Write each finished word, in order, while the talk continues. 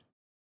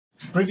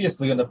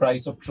Previously on The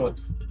Price of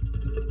Truth,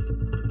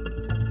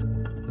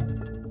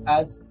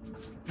 as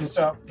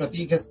Mr.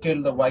 Pratik has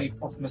killed the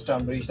wife of Mr.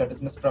 Ambarish, that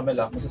is Mrs.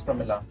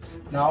 Pramila.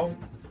 Now,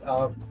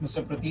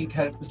 Mr.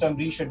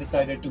 Ambarish had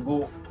decided to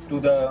go to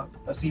the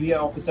CBI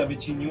officer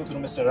which he knew through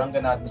Mr.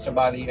 Ranganathan, Mr.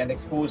 Bali, and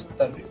expose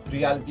the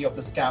reality of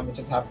the scam which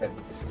has happened.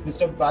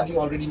 Mr. Bali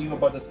already knew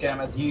about the scam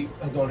as he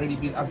has already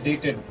been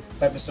updated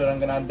by Mr.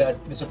 Ranganathan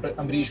that Mr.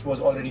 Ambarish was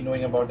already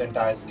knowing about the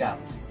entire scam.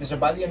 Mr.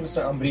 Bali and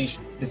Mr. Ambarish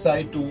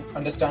decide to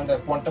understand the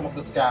quantum of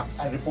the scam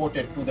and report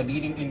it to the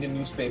leading Indian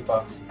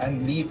newspaper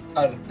and leave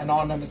an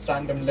anonymous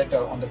random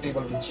letter on the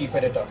table of the chief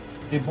editor.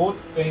 They both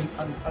came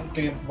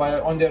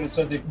via on their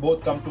research. They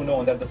both come to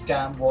know that the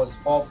scam was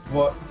of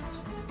worth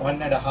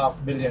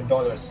 $1.5 billion.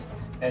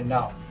 And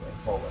now, going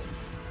forward.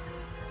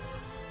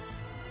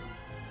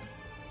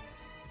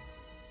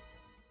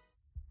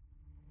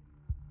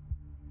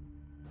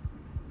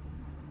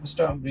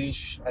 Mr.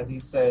 Ambarish, as he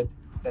said,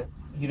 that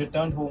he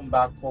returned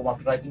back home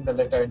after writing the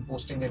letter and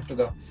posting it to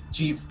the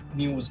chief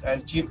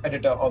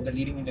editor of the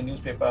leading Indian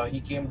newspaper.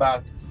 He came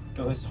back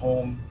to his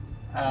home,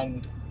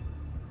 and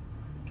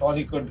all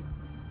he could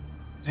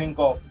think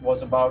of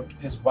was about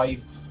his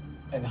wife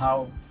and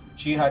how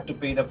she had to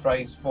pay the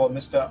price for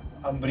Mr.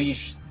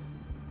 Ambarish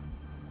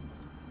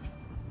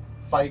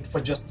fight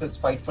for justice,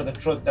 fight for the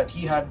truth, that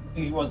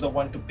he was the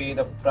one to pay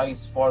the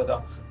price for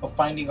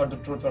finding out the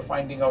truth, for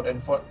finding out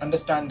and for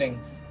understanding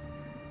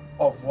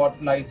of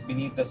what lies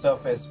beneath the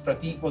surface.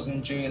 Pratik was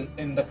in jail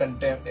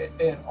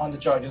on the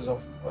charges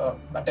of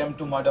attempt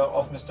to murder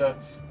of Mr.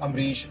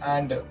 Ambarish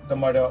and the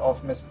murder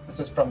of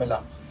Mrs.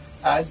 Pramila.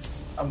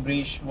 As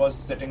Ambarish was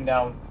sitting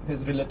down,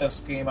 his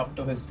relatives came up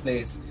to his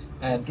place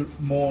and to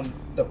mourn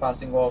the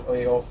passing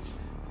away of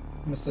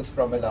Mrs.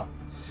 Pramila.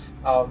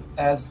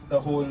 As the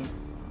whole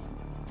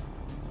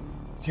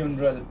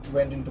funeral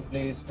went into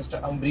place,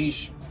 Mr.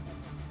 Ambarish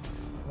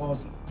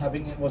was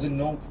in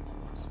no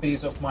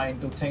space of mind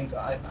to think.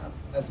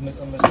 As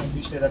Mr.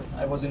 Ambarish said, that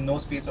I was in no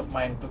space of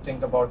mind to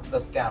think about the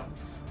scam.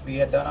 We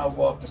had done our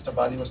work. Mr.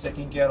 Bali was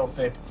taking care of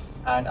it,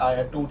 and I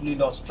had totally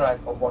lost track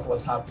of what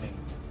was happening.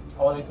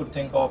 All I could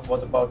think of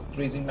was about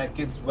raising my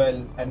kids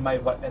well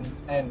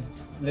and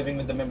living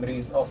with the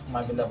memories of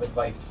my beloved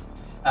wife.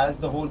 As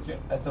the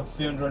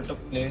funeral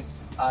took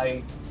place,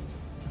 I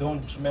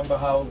don't remember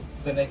how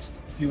the next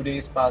few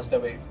days passed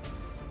away,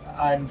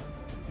 and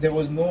there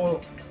was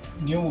no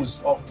news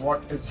of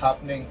what is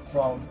happening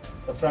from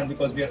the front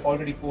because we had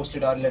already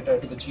posted our letter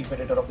to the chief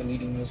editor of the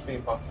leading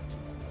newspaper.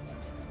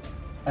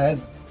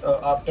 As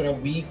after a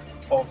week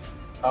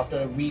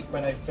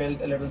when I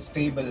felt a little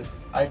stable,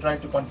 I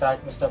tried to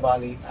contact Mr.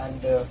 Bali,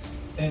 and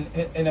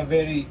in a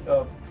very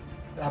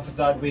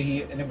haphazard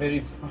way, in a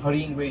very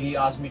hurrying way, he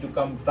asked me to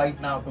come right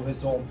now to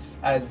his home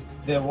as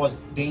there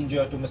was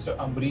danger to Mr.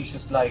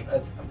 Ambarish's life.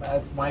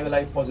 As my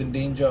life was in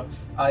danger,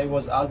 I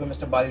was asked by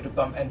Mr. Bali to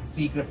come and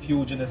seek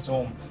refuge in his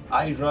home.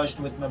 I rushed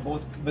with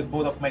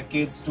both of my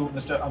kids to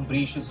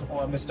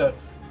Mr.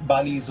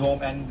 Bali's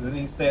home, and then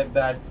he said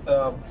that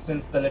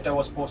since the letter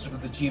was posted to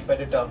the chief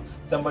editor,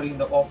 somebody in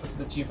the office of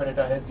the chief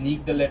editor has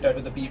leaked the letter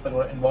to the people who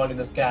are involved in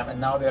the scam,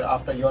 and now they're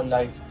after your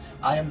life.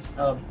 I am,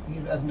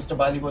 as Mr.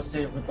 Bali was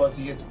safe because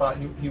he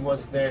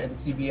was there in the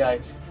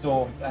CBI,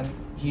 and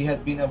he has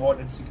been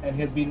awarded and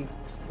he has been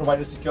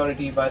provided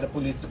security by the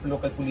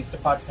local police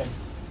department.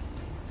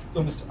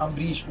 So Mr.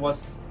 Ambarish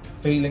was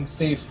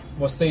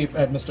safe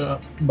at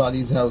Mr.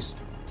 Bali's house.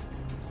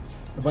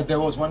 But there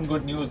was one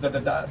good news that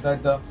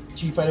the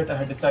chief editor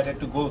had decided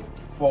to go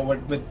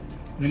forward with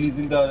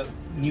releasing the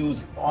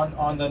news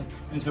on the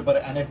newspaper,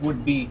 and it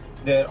would be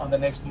there on the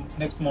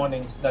next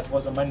mornings. That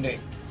was a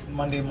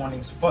Monday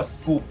morning's first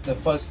scoop. The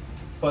first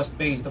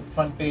page, the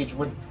front page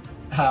would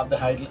have the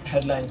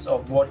headlines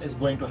of what is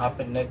going to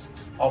happen next,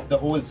 of the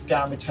whole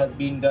scam which has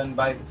been done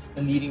by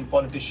the leading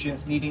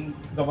politicians, leading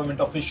government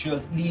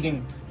officials,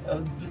 leading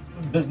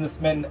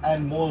businessmen,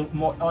 and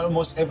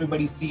almost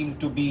everybody seemed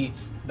to be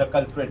the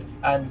culprit,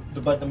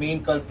 but the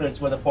main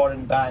culprits were the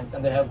foreign banks,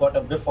 and they have got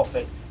a whiff of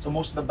it. So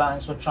most of the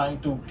banks were trying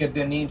to get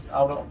their names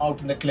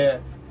out in the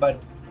clear,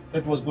 but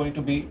it was going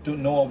to be to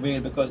no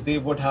avail because they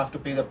would have to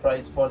pay the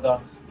price for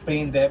the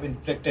pain they have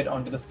inflicted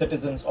onto the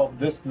citizens of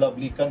this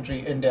lovely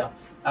country, India.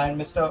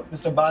 And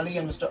Mr. Bali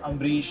and Mr.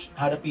 Ambarish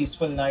had a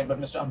peaceful night, but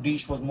Mr.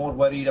 Ambarish was more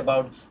worried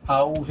about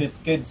how his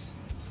kids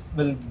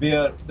will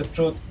bear the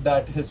truth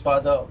that his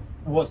father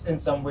was in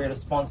some way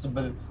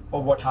responsible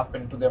for what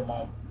happened to their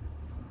mom.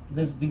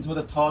 These were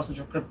the thoughts which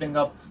were crippling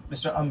up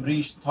Mr.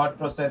 Ambarish's thought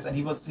process, and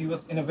he was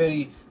in a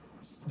very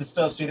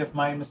disturbed state of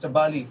mind. Mr.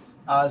 Bali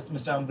asked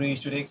Mr. Ambarish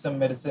to take some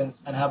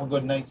medicines and have a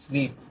good night's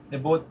sleep. They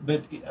both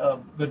bid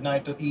good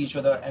night to each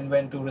other and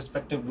went to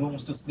respective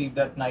rooms to sleep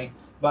that night.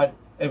 But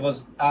it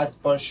was as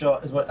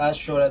sure as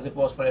it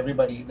was for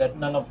everybody that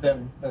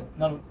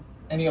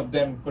any of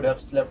them could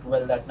have slept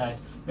well that night,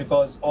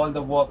 because all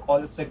the work, all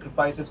the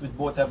sacrifices which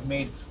both have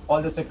made,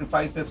 all the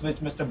sacrifices which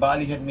Mr.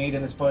 Bali had made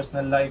in his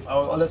personal life,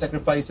 all the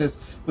sacrifices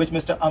which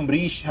Mr.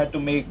 Ambarish had to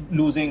make,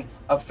 losing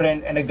a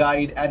friend and a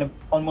guide and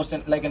almost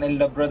like an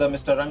elder brother,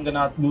 Mr.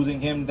 Ranganath, losing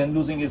him, then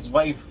losing his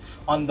wife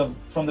on the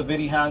from the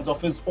very hands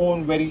of his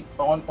own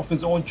of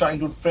his own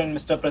childhood friend,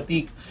 Mr.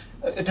 Pratik.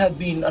 It had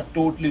been a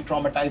totally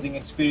traumatizing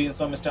experience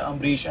for Mr.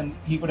 Ambarish, and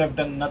he could have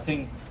done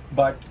nothing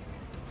but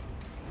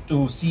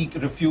to seek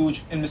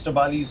refuge in Mr.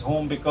 Bali's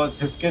home, because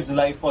his kid's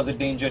life was a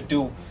danger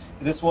too.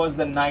 This was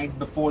the night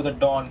before the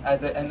dawn,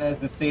 and as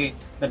they say,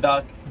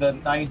 the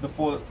night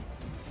before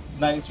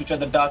nights which are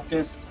the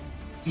darkest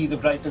see the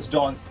brightest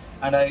dawns.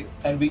 And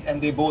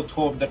they both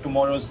hope that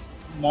tomorrow's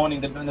morning,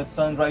 that when the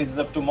sun rises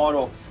up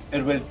tomorrow,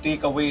 it will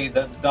take away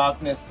the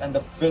darkness and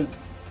the filth,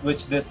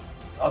 which this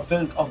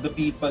filth of the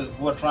people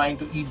who are trying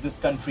to eat this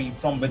country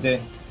from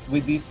within.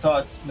 With these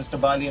thoughts, Mr.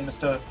 Bali and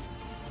Mr.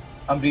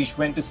 Amrish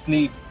went to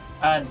sleep,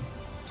 and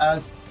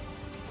as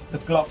the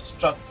clock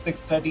struck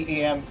 6:30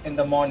 a.m. in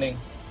the morning,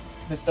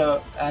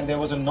 and there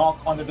was a knock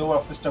on the door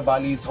of Mr.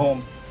 Bali's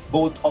home.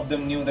 Both of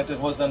them knew that it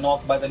was the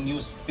knock by the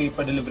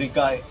newspaper delivery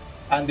guy,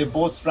 and they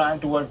both ran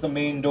towards the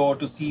main door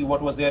to see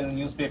what was there in the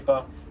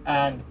newspaper.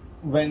 And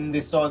when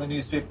they saw the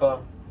newspaper,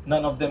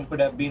 none of them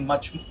could have been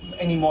much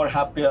any more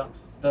happier.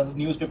 The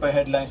newspaper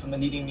headlines from the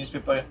leading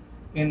newspaper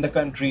in the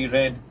country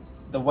read,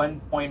 "The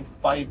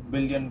 $1.5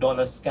 billion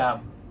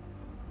scam."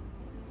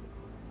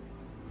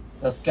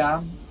 The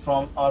scam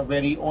from our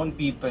very own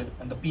people,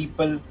 and the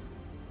people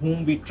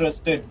whom we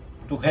trusted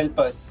to help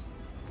us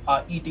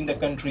are eating the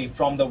country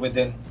from the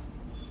within.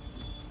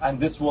 And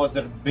this was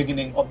the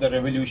beginning of the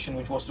revolution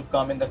which was to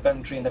come in the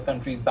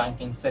country's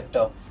banking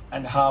sector,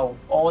 and how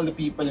all the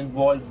people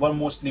involved were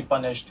mostly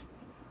punished,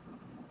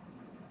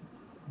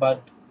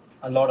 but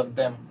a lot of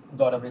them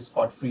got away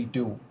scot-free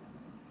too.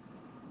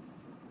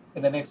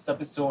 In the next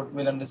episode,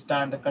 we'll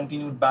understand the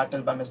continued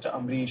battle by Mr.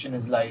 Ambarish in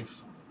his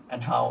life,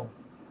 and how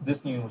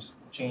this news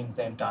changed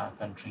the entire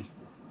country.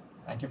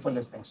 Thank you for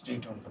listening. Stay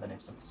tuned for the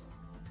next episode.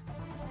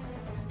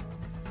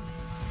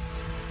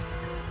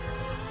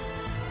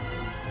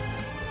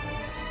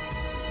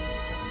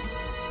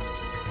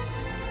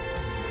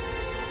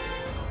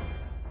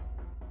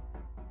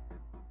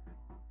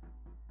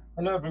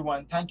 Hello,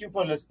 everyone. Thank you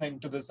for listening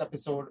to this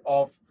episode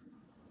of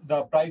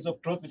The Price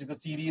of Truth, which is a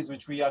series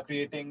which we are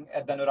creating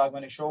at the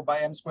Anurag Show by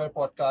M Square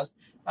Podcast.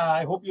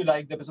 I hope you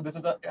liked the episode. This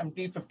is a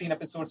empty 15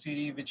 episode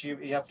series which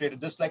we have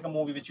created, just like a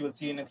movie which you will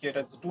see in a theater.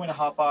 It's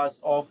 2.5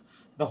 hours of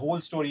the whole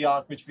story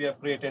arc which we have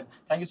created.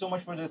 Thank you so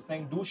much for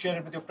listening. Do share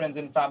it with your friends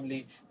and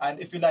family, and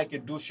if you like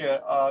it, do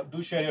share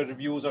your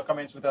reviews or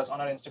comments with us on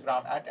our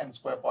Instagram at M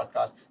Square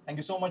Podcast. Thank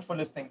you so much for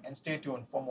listening, and stay tuned for more.